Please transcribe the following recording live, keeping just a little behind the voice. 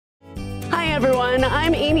Hi everyone,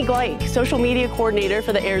 I'm Amy Gleich, Social Media Coordinator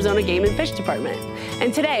for the Arizona Game and Fish Department.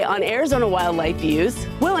 And today on Arizona Wildlife Views,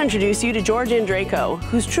 we'll introduce you to George Andrejko,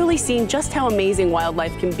 who's truly seen just how amazing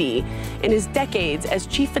wildlife can be in his decades as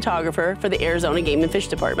Chief Photographer for the Arizona Game and Fish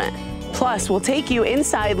Department. Plus, we'll take you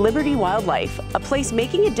inside Liberty Wildlife, a place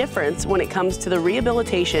making a difference when it comes to the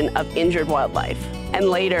rehabilitation of injured wildlife. And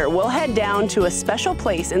later, we'll head down to a special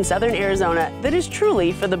place in southern Arizona that is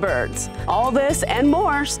truly for the birds. All this and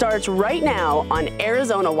more starts right now on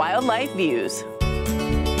Arizona Wildlife Views.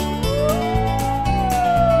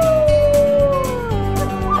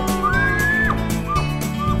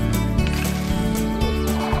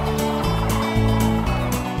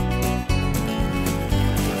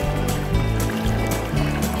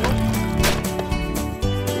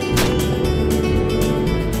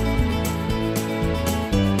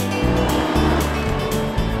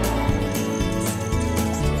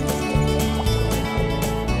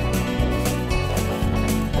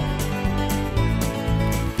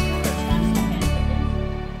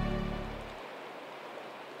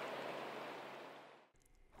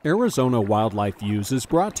 Arizona Wildlife Views is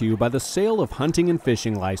brought to you by the sale of hunting and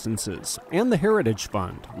fishing licenses and the Heritage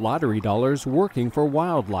Fund, lottery dollars working for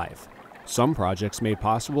wildlife. Some projects made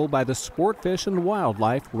possible by the Sport Fish and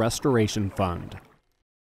Wildlife Restoration Fund.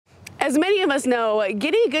 As many of us know,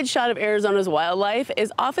 getting a good shot of Arizona's wildlife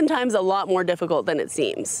is oftentimes a lot more difficult than it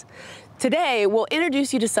seems. Today, we'll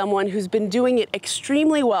introduce you to someone who's been doing it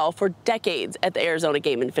extremely well for decades at the Arizona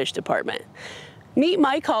Game and Fish Department. Meet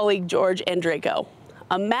my colleague, George Andrejko,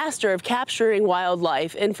 a master of capturing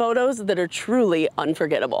wildlife in photos that are truly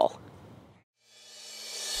unforgettable.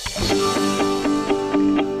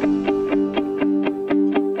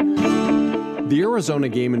 The Arizona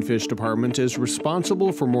Game and Fish Department is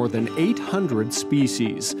responsible for more than 800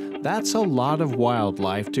 species. That's a lot of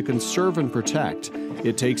wildlife to conserve and protect.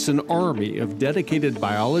 It takes an army of dedicated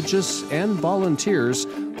biologists and volunteers,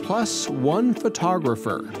 plus one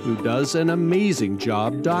photographer who does an amazing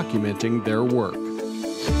job documenting their work.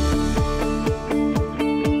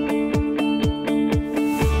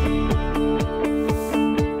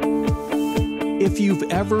 If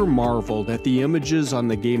you've ever marveled at the images on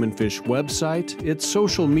the Game and Fish website, its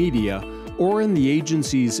social media, or in the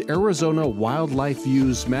agency's Arizona Wildlife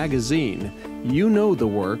Views magazine, you know the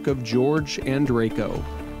work of George Andrejko.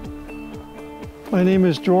 My name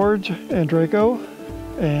is George Andrejko,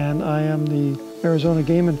 and I am the Arizona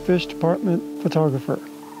Game and Fish Department photographer.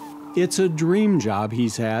 It's a dream job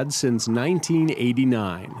he's had since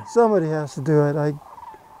 1989. Somebody has to do it.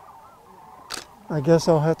 I guess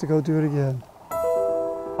I'll have to go do it again.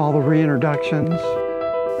 All the reintroductions,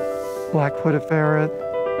 black-footed ferret,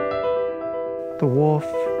 the wolf,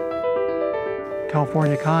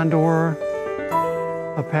 California condor,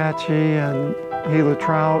 Apache and Gila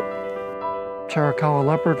trout, Chiricahua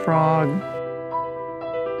leopard frog.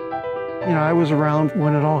 You know, I was around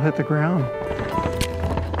when it all hit the ground.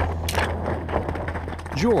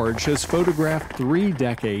 George has photographed 3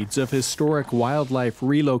 decades of historic wildlife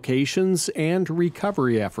relocations and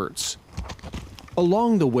recovery efforts.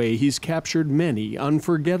 Along the way, he's captured many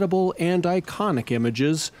unforgettable and iconic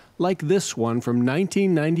images, like this one from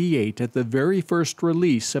 1998 at the very first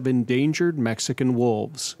release of endangered Mexican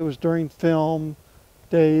wolves. It was during film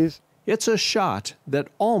days. It's a shot that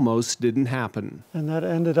almost didn't happen. And that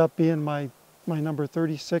ended up being my number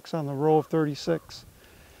 36 on the row of 36,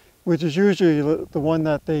 which is usually the one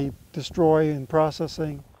that they destroy in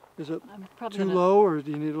processing. Is it too low, or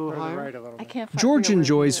do you need a little higher? I can't George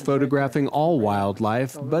enjoys photographing all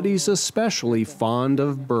wildlife, but he's especially fond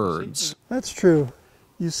of birds. That's true.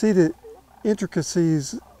 You see the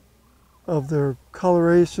intricacies of their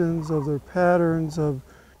colorations, of their patterns, of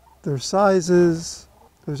their sizes.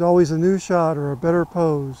 There's always a new shot or a better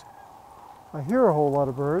pose. I hear a whole lot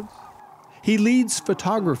of birds. He leads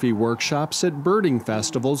photography workshops at birding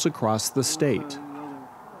festivals across the state.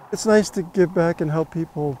 It's nice to give back and help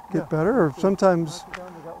people get better, or sometimes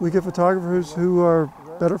we get photographers who are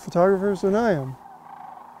better photographers than I am.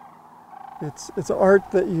 It's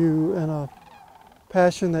art that you, and a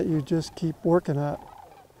passion that you just keep working at.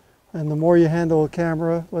 And the more you handle a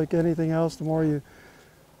camera, like anything else, the more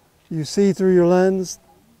you see through your lens,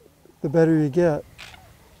 the better you get.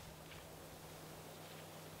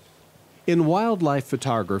 In wildlife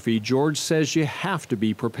photography, George says you have to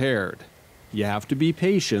be prepared. You have to be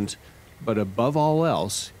patient, but above all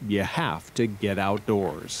else, you have to get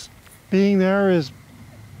outdoors. Being there is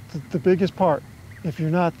the biggest part. If you're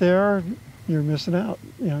not there, you're missing out.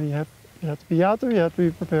 You know, you have to be out there, you have to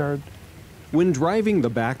be prepared. When driving the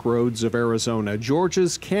back roads of Arizona,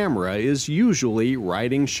 George's camera is usually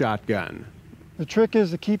riding shotgun. The trick is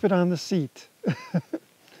to keep it on the seat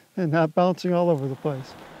and not bouncing all over the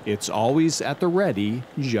place. It's always at the ready,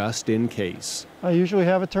 just in case. I usually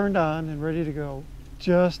have it turned on and ready to go,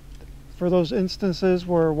 just for those instances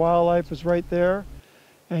where wildlife is right there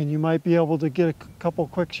and you might be able to get a couple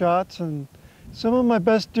quick shots. And some of my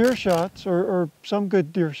best deer shots, or some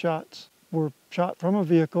good deer shots, were shot from a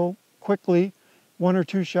vehicle quickly, 1 or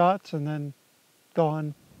 2 shots, and then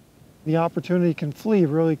gone. The opportunity can flee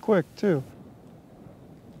really quick too.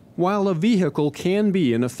 While a vehicle can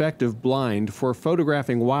be an effective blind for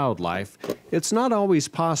photographing wildlife, it's not always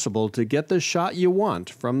possible to get the shot you want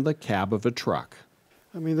from the cab of a truck.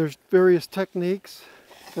 I mean, there's various techniques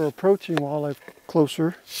for approaching wildlife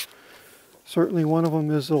closer. Certainly one of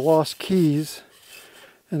them is the lost keys,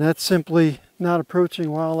 and that's simply not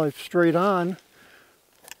approaching wildlife straight on,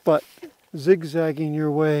 but zigzagging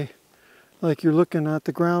your way like you're looking at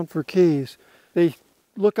the ground for keys. They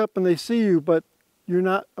look up and they see you, but you're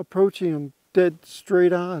not approaching them dead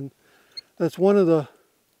straight on. That's one of the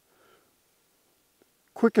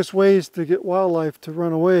quickest ways to get wildlife to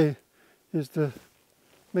run away, is to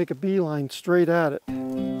make a beeline straight at it.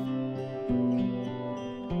 And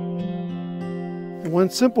one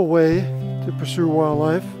simple way to pursue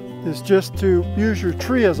wildlife is just to use your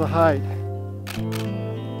tree as a hide.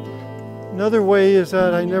 Another way is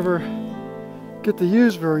that I never get to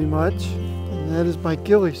use very much, and that is my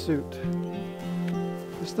ghillie suit.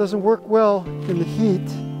 This doesn't work well in the heat.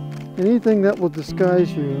 Anything that will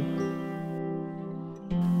disguise you.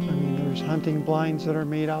 I mean, there's hunting blinds that are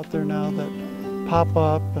made out there now that pop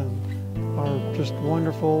up and are just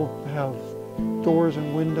wonderful, have doors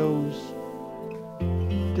and windows.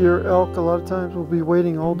 Deer, elk, a lot of times will be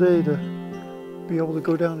waiting all day to be able to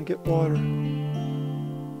go down and get water.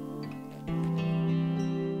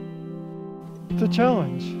 It's a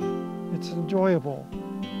challenge. It's enjoyable.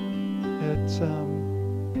 It's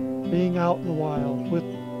being out in the wild, with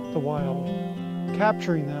the wild,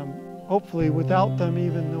 capturing them, hopefully without them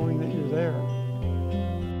even knowing that you're there.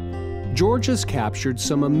 George has captured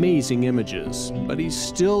some amazing images, but he's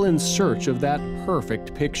still in search of that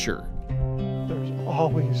perfect picture. There's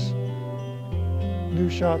always new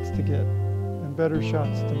shots to get and better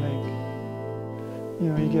shots to make.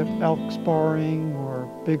 You know, you get elk sparring or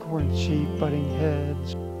bighorn sheep butting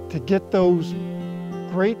heads. To get those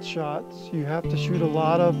great shots, you have to shoot a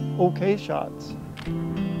lot of okay shots.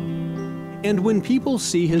 And when people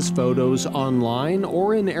see his photos online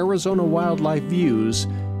or in Arizona Wildlife Views,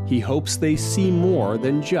 he hopes they see more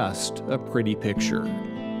than just a pretty picture.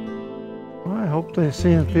 I hope they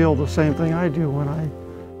see and feel the same thing I do when I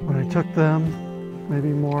took them. Maybe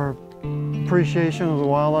more appreciation of the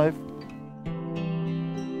wildlife.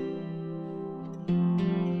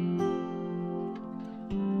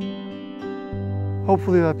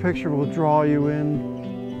 Hopefully that picture will draw you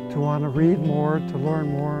in to want to read more, to learn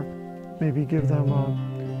more, maybe give them an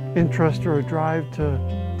interest or a drive to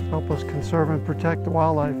help us conserve and protect the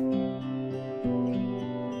wildlife.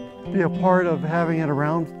 Be a part of having it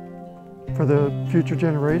around for the future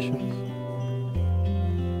generations.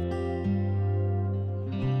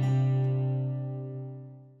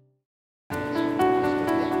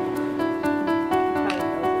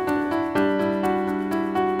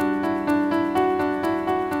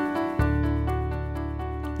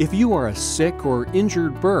 If you are a sick or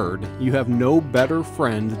injured bird, you have no better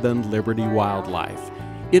friend than Liberty Wildlife.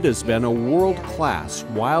 It has been a world-class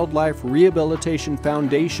wildlife rehabilitation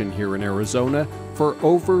foundation here in Arizona for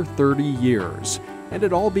over 30 years, and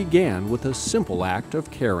it all began with a simple act of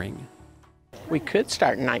caring. We could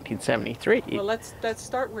start in 1973. Well, let's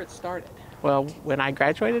start where it started. Well, when I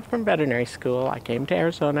graduated from veterinary school, I came to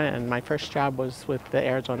Arizona, and my first job was with the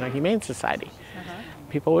Arizona Humane Society.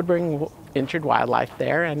 People would bring injured wildlife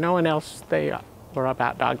there, and no one else, they were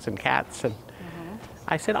about dogs and cats, and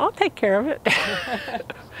I said, I'll take care of it.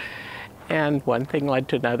 And one thing led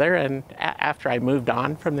to another, and after I moved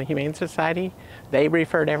on from the Humane Society, they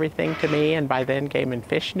referred everything to me, and by then Game and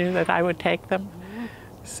Fish knew that I would take them.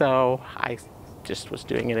 So I just was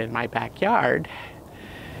doing it in my backyard,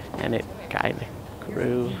 and it kind of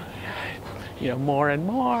grew, more and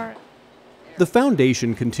more. The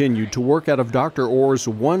foundation continued to work out of Dr. Orr's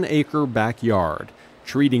 1-acre backyard,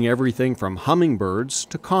 treating everything from hummingbirds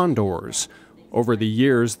to condors. Over the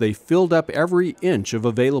years, they filled up every inch of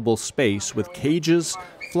available space with cages,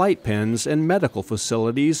 flight pens, and medical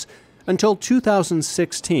facilities until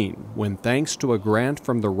 2016, when thanks to a grant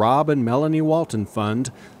from the Rob and Melanie Walton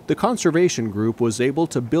Fund, the conservation group was able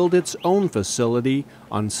to build its own facility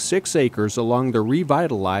on 6 acres along the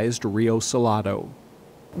revitalized Rio Salado.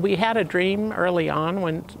 We had a dream early on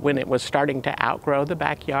when it was starting to outgrow the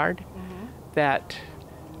backyard that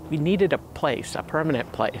we needed a place, a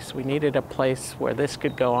permanent place. We needed a place where this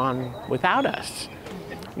could go on without us,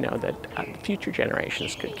 you know, that future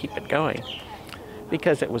generations could keep it going.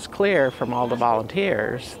 Because it was clear from all the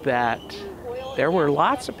volunteers that there were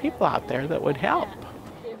lots of people out there that would help.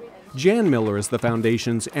 Jan Miller is the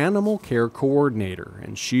Foundation's Animal Care Coordinator,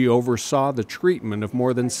 and she oversaw the treatment of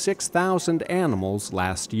more than 6,000 animals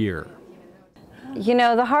last year. You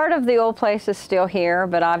know, the heart of the old place is still here,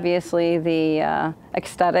 but obviously the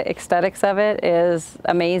aesthetics of it is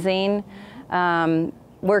amazing.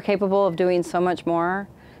 We're capable of doing so much more.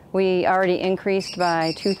 We already increased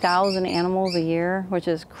by 2,000 animals a year, which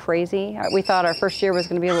is crazy. We thought our first year was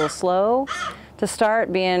going to be a little slow to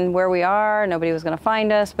start, being where we are. Nobody was going to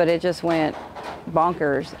find us, but it just went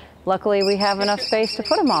bonkers. Luckily, we have enough space to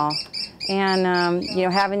put them all. And you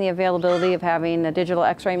know, having the availability of having a digital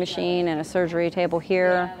x-ray machine and a surgery table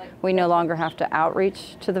here, we no longer have to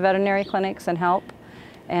outreach to the veterinary clinics and help.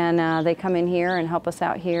 And they come in here and help us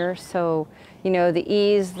out here. So, you know, the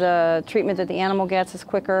ease, the treatment that the animal gets is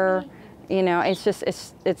quicker. You know, it's just,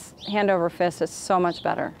 it's hand over fist. It's so much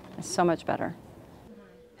better. It's so much better.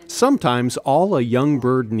 Sometimes all a young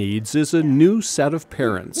bird needs is a new set of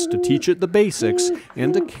parents to teach it the basics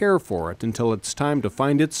and to care for it until it's time to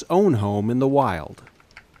find its own home in the wild.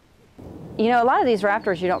 You know, a lot of these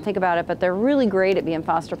raptors, you don't think about it, but they're really great at being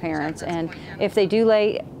foster parents. And if they do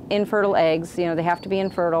lay infertile eggs, you know, they have to be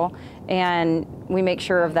infertile, and we make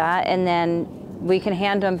sure of that. And then we can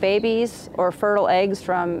hand them babies or fertile eggs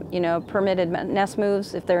from, you know, permitted nest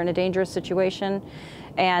moves if they're in a dangerous situation.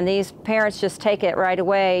 And these parents just take it right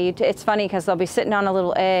away. It's funny because they'll be sitting on a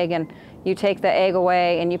little egg, and you take the egg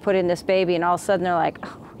away and you put in this baby, and all of a sudden they're like,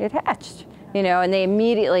 oh, it hatched. You know, and they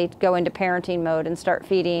immediately go into parenting mode and start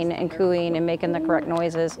feeding and cooing and making the correct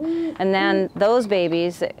noises. And then those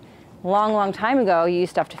babies, long time ago, you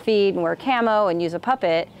used to have to feed and wear camo and use a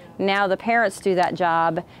puppet. Now the parents do that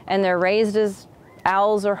job, and they're raised as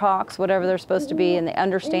owls or hawks, whatever they're supposed to be, and they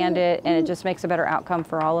understand it, and it just makes a better outcome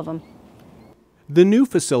for all of them. The new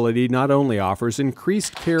facility not only offers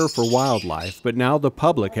increased care for wildlife, but now the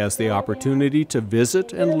public has the opportunity to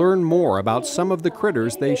visit and learn more about some of the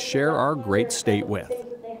critters they share our great state with.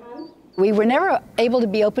 We were never able to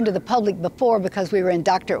be open to the public before because we were in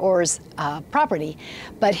Dr. Orr's property.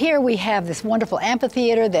 But here we have this wonderful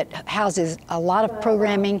amphitheater that houses a lot of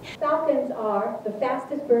programming. Falcons are the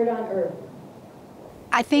fastest bird on earth.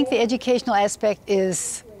 I think the educational aspect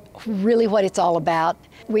is really what it's all about.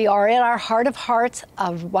 We are at our heart of hearts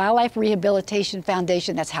of Wildlife Rehabilitation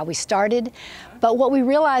Foundation. That's how we started. But what we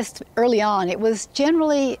realized early on, it was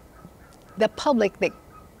generally the public that,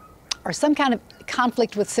 or some kind of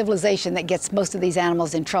conflict with civilization that gets most of these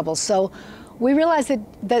animals in trouble. So we realized that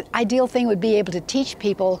the ideal thing would be able to teach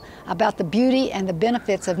people about the beauty and the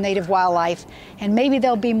benefits of native wildlife, and maybe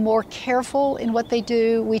they'll be more careful in what they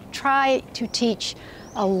do. We try to teach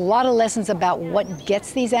a lot of lessons about what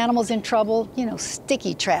gets these animals in trouble, you know,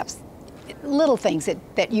 sticky traps, little things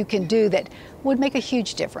that you can do that would make a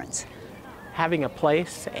huge difference. Having a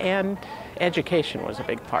place and education was a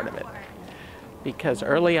big part of it. Because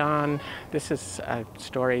early on, this is a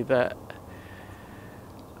story that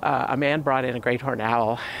a man brought in a great horned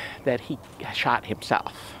owl that he shot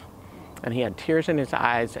himself. And he had tears in his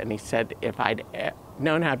eyes, and he said, if I'd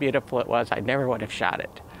known how beautiful it was, I never would have shot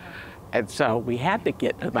it. And so we had to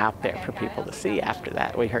get them out there for people to see after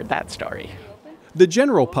that. We heard that story. The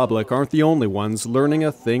general public aren't the only ones learning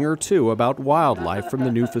a thing or two about wildlife from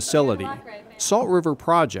the new facility. Salt River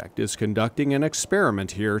Project is conducting an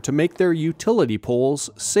experiment here to make their utility poles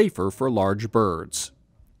safer for large birds.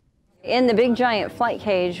 In the big giant flight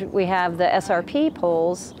cage, we have the SRP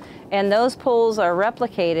poles, and those poles are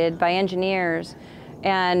replicated by engineers.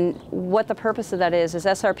 And what the purpose of that is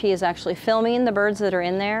SRP is actually filming the birds that are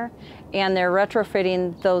in there, and they're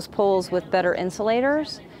retrofitting those poles with better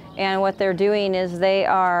insulators. And what they're doing is they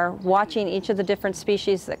are watching each of the different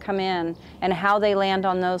species that come in and how they land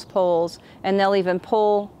on those poles, and they'll even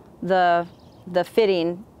pull the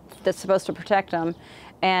fitting that's supposed to protect them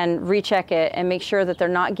and recheck it and make sure that they're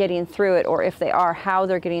not getting through it, or if they are, how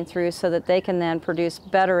they're getting through, so that they can then produce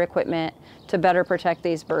better equipment to better protect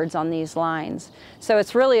these birds on these lines. So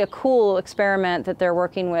it's really a cool experiment that they're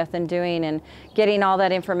working with and doing, and getting all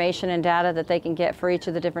that information and data that they can get for each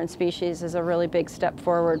of the different species is a really big step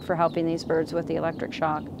forward for helping these birds with the electric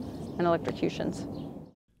shock and electrocutions.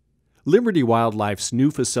 Liberty Wildlife's new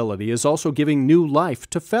facility is also giving new life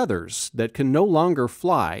to feathers that can no longer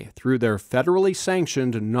fly through their federally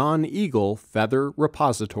sanctioned non-eagle feather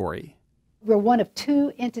repository. We're one of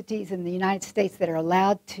 2 entities in the United States that are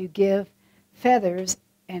allowed to give feathers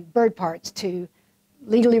and bird parts to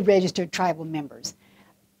legally registered tribal members.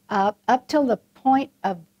 Up till the point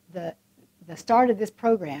of the start of this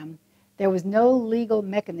program, there was no legal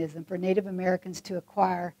mechanism for Native Americans to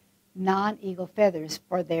acquire non-eagle feathers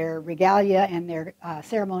for their regalia and their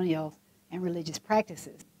ceremonial and religious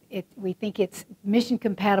practices. We think it's mission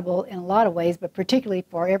compatible in a lot of ways, but particularly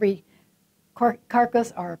for every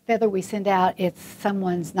carcass or feather we send out, it's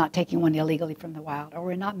someone's not taking one illegally from the wild, or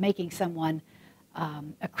we're not making someone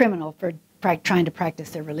a criminal for trying to practice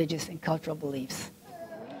their religious and cultural beliefs.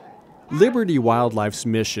 Liberty Wildlife's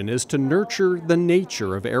mission is to nurture the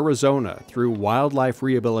nature of Arizona through wildlife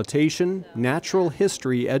rehabilitation, natural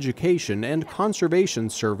history education, and conservation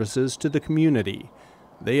services to the community.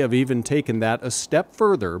 They have even taken that a step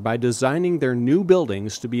further by designing their new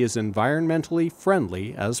buildings to be as environmentally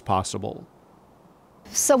friendly as possible.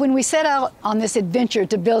 So when we set out on this adventure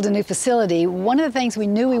to build a new facility, one of the things we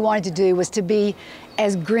knew we wanted to do was to be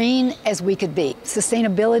as green as we could be.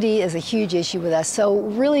 Sustainability is a huge issue with us. So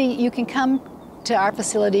really, you can come to our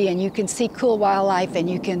facility and you can see cool wildlife and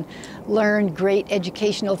you can learn great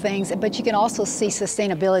educational things, but you can also see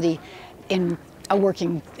sustainability in a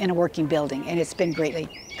working building, and it's been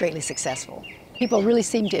greatly successful. People really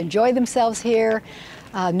seem to enjoy themselves here.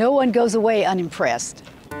 No one goes away unimpressed.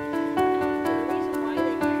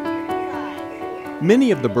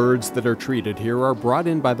 Many of the birds that are treated here are brought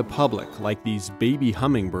in by the public, like these baby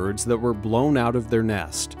hummingbirds that were blown out of their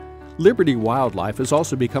nest. Liberty Wildlife has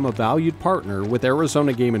also become a valued partner with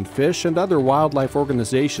Arizona Game and Fish and other wildlife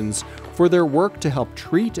organizations for their work to help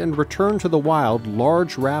treat and return to the wild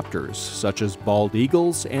large raptors, such as bald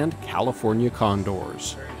eagles and California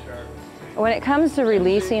condors. When it comes to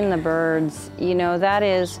releasing the birds, you know, that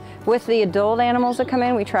is, with the adult animals that come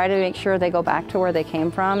in, we try to make sure they go back to where they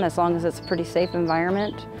came from, as long as it's a pretty safe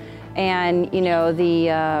environment. And, you know,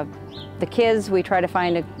 the kids, we try to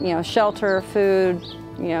find a, shelter, food,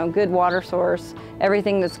 good water source,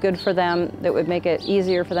 everything that's good for them that would make it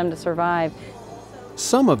easier for them to survive.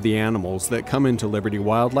 Some of the animals that come into Liberty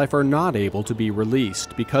Wildlife are not able to be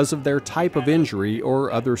released because of their type of injury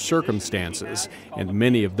or other circumstances, and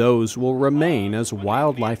many of those will remain as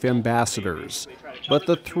wildlife ambassadors. But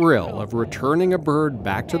the thrill of returning a bird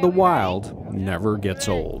back to the wild never gets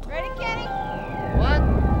old. Ready, Kenny? 1,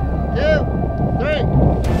 2, 3.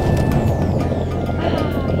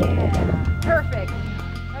 Perfect.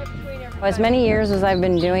 As many years as I've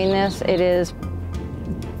been doing this, it is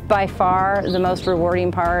by far the most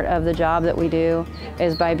rewarding part of the job that we do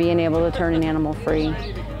is by being able to turn an animal free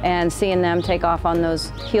and seeing them take off on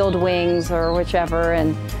those healed wings or whichever,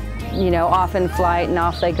 and off in flight, and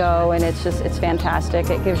off they go, and it's fantastic.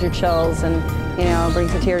 It gives you chills and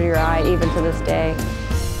brings a tear to your eye even to this day.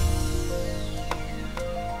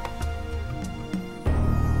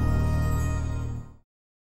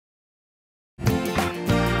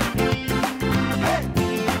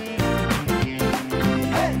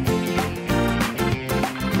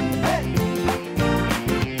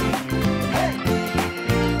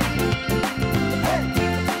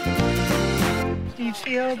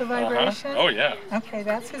 Feel the vibration? Oh, yeah. Okay,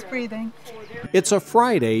 that's his breathing. It's a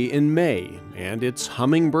Friday in May, and it's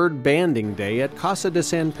Hummingbird Banding Day at Casa de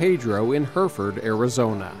San Pedro in Hereford,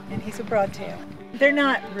 Arizona. And he's a broadtail. They're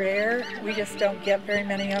not rare. We just don't get very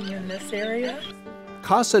many of them in this area.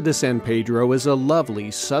 Casa de San Pedro is a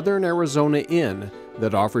lovely southern Arizona inn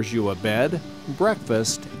that offers you a bed,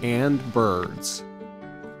 breakfast, and birds.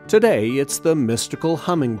 Today, it's the mystical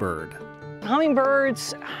hummingbird.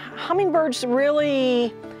 Hummingbirds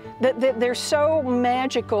really, they're so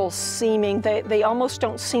magical seeming, they almost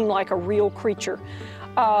don't seem like a real creature.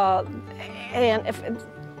 And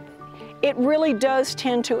it really does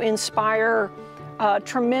tend to inspire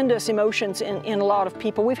tremendous emotions in a lot of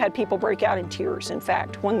people. We've had people break out in tears, in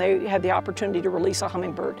fact, when they had the opportunity to release a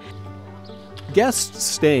hummingbird. Guests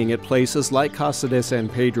staying at places like Casa de San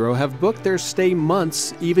Pedro have booked their stay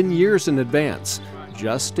months, even years in advance,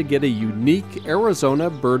 just to get a unique Arizona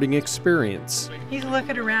birding experience. He's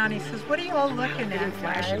looking around, he says, "What are you all looking at,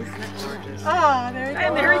 guys?" Oh, there he goes.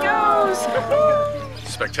 And there he goes.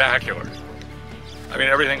 Spectacular. I mean,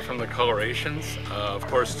 everything from the colorations, of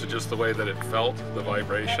course, to just the way that it felt, the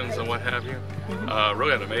vibrations and what have you.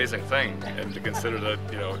 Really an amazing thing. And to consider that,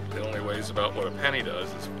 it only weighs about what a penny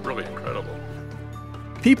does is really incredible.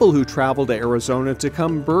 People who travel to Arizona to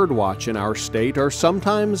come birdwatch in our state are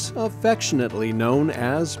sometimes affectionately known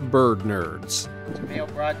as bird nerds. It's a male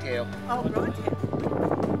broadtail. Oh,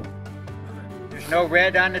 broadtail. There's no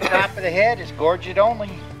red on the top of the head, it's gorget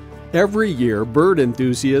only. Every year, bird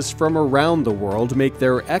enthusiasts from around the world make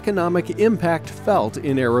their economic impact felt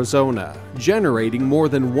in Arizona, generating more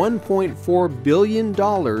than $1.4 billion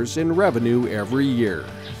in revenue every year.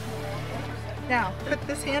 Now, put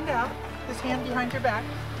this hand out, this hand behind your back,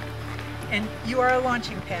 and you are a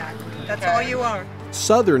launching pad. That's all you are.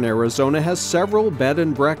 Southern Arizona has several bed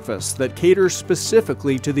and breakfasts that cater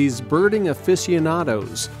specifically to these birding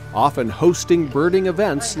aficionados, often hosting birding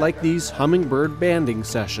events like these hummingbird banding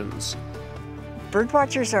sessions.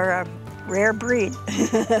 Birdwatchers are a rare breed.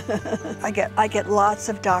 I get lots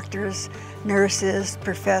of doctors, nurses,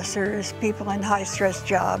 professors, people in high-stress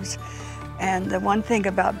jobs. And the one thing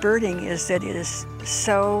about birding is that it is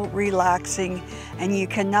so relaxing, and you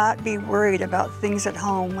cannot be worried about things at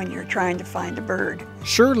home when you're trying to find a bird.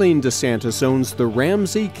 Shirlene DeSantis owns the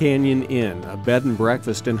Ramsey Canyon Inn, a bed and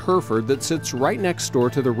breakfast in Hereford that sits right next door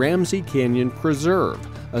to the Ramsey Canyon Preserve,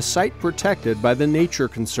 a site protected by the Nature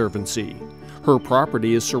Conservancy. Her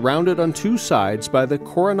property is surrounded on two sides by the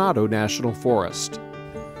Coronado National Forest.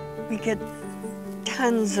 We get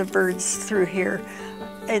tons of birds through here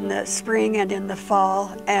in the spring and in the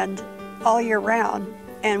fall and all year round.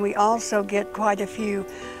 And we also get quite a few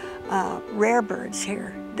rare birds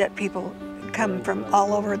here that people come from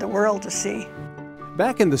all over the world to see.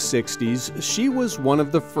 Back in the 60s, she was one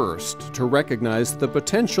of the first to recognize the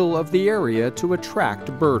potential of the area to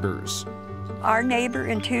attract birders. Our neighbor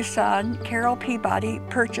in Tucson, Carol Peabody,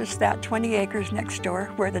 purchased that 20 acres next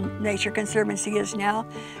door where the Nature Conservancy is now,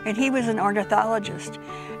 and he was an ornithologist.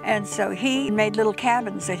 And so he made little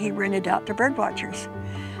cabins that he rented out to birdwatchers.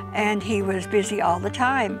 And he was busy all the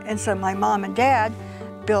time. And so my mom and dad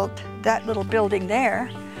built that little building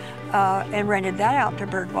there and rented that out to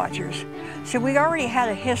birdwatchers. So we already had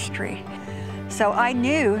a history. So I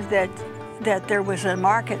knew that there was a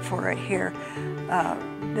market for it here.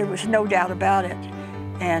 There was no doubt about it.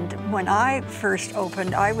 And when I first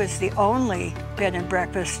opened, I was the only bed and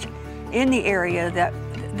breakfast in the area that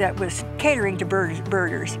was catering to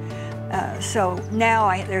birders. So now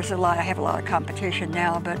I have a lot of competition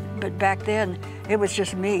now, but back then it was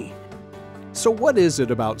just me. So what is it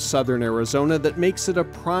about Southern Arizona that makes it a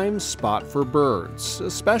prime spot for birds,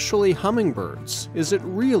 especially hummingbirds? Is it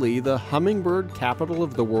really the hummingbird capital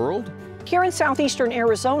of the world? Here in southeastern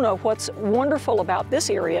Arizona, what's wonderful about this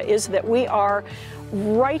area is that we are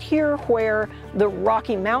right here where the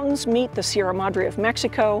Rocky Mountains meet the Sierra Madre of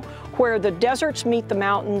Mexico, where the deserts meet the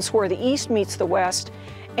mountains, where the east meets the west.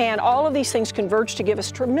 And all of these things converge to give us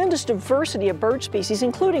tremendous diversity of bird species,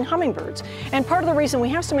 including hummingbirds. And part of the reason we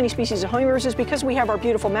have so many species of hummingbirds is because we have our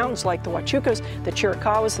beautiful mountains like the Huachucas, the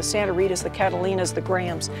Chiricahuas, the Santa Ritas, the Catalinas, the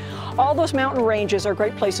Grahams. All those mountain ranges are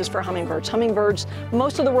great places for hummingbirds. Hummingbirds,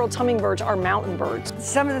 most of the world's hummingbirds are mountain birds.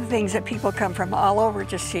 Some of the things that people come from all over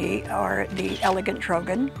to see are the elegant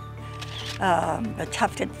trogon, the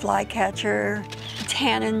tufted flycatcher,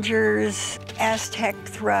 tanagers, Aztec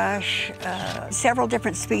thrush, several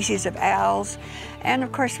different species of owls, and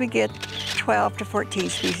of course we get 12 to 14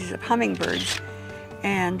 species of hummingbirds.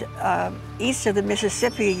 And east of the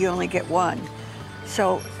Mississippi, you only get one.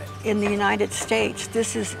 So in the United States,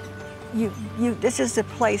 this is the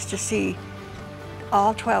place to see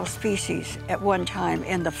all 12 species at one time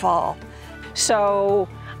in the fall. So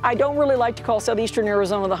I don't really like to call southeastern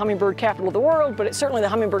Arizona the hummingbird capital of the world, but it's certainly the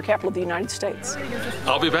hummingbird capital of the United States.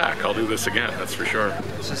 I'll be back. I'll do this again, that's for sure.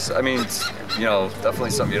 It's just, I mean, it's, definitely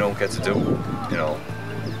something you don't get to do,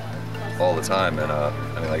 all the time. And I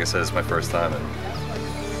mean, like I said, it's my first time, and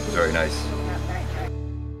it's very nice.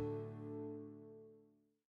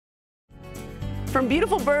 From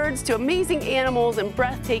beautiful birds to amazing animals and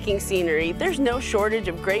breathtaking scenery, there's no shortage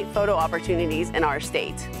of great photo opportunities in our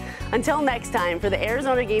state. Until next time, for the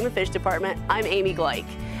Arizona Game and Fish Department, I'm Amy Gleich.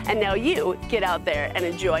 And now you get out there and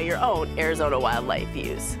enjoy your own Arizona wildlife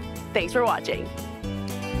views. Thanks for watching.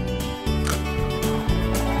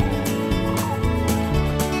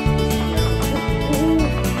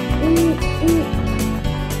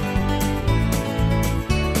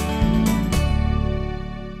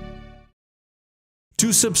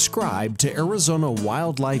 To subscribe to Arizona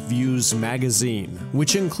Wildlife Views magazine,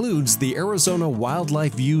 which includes the Arizona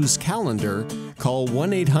Wildlife Views calendar, call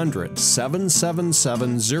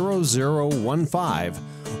 1-800-777-0015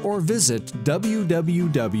 or visit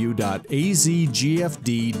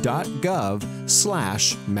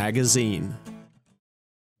www.azgfd.gov/magazine.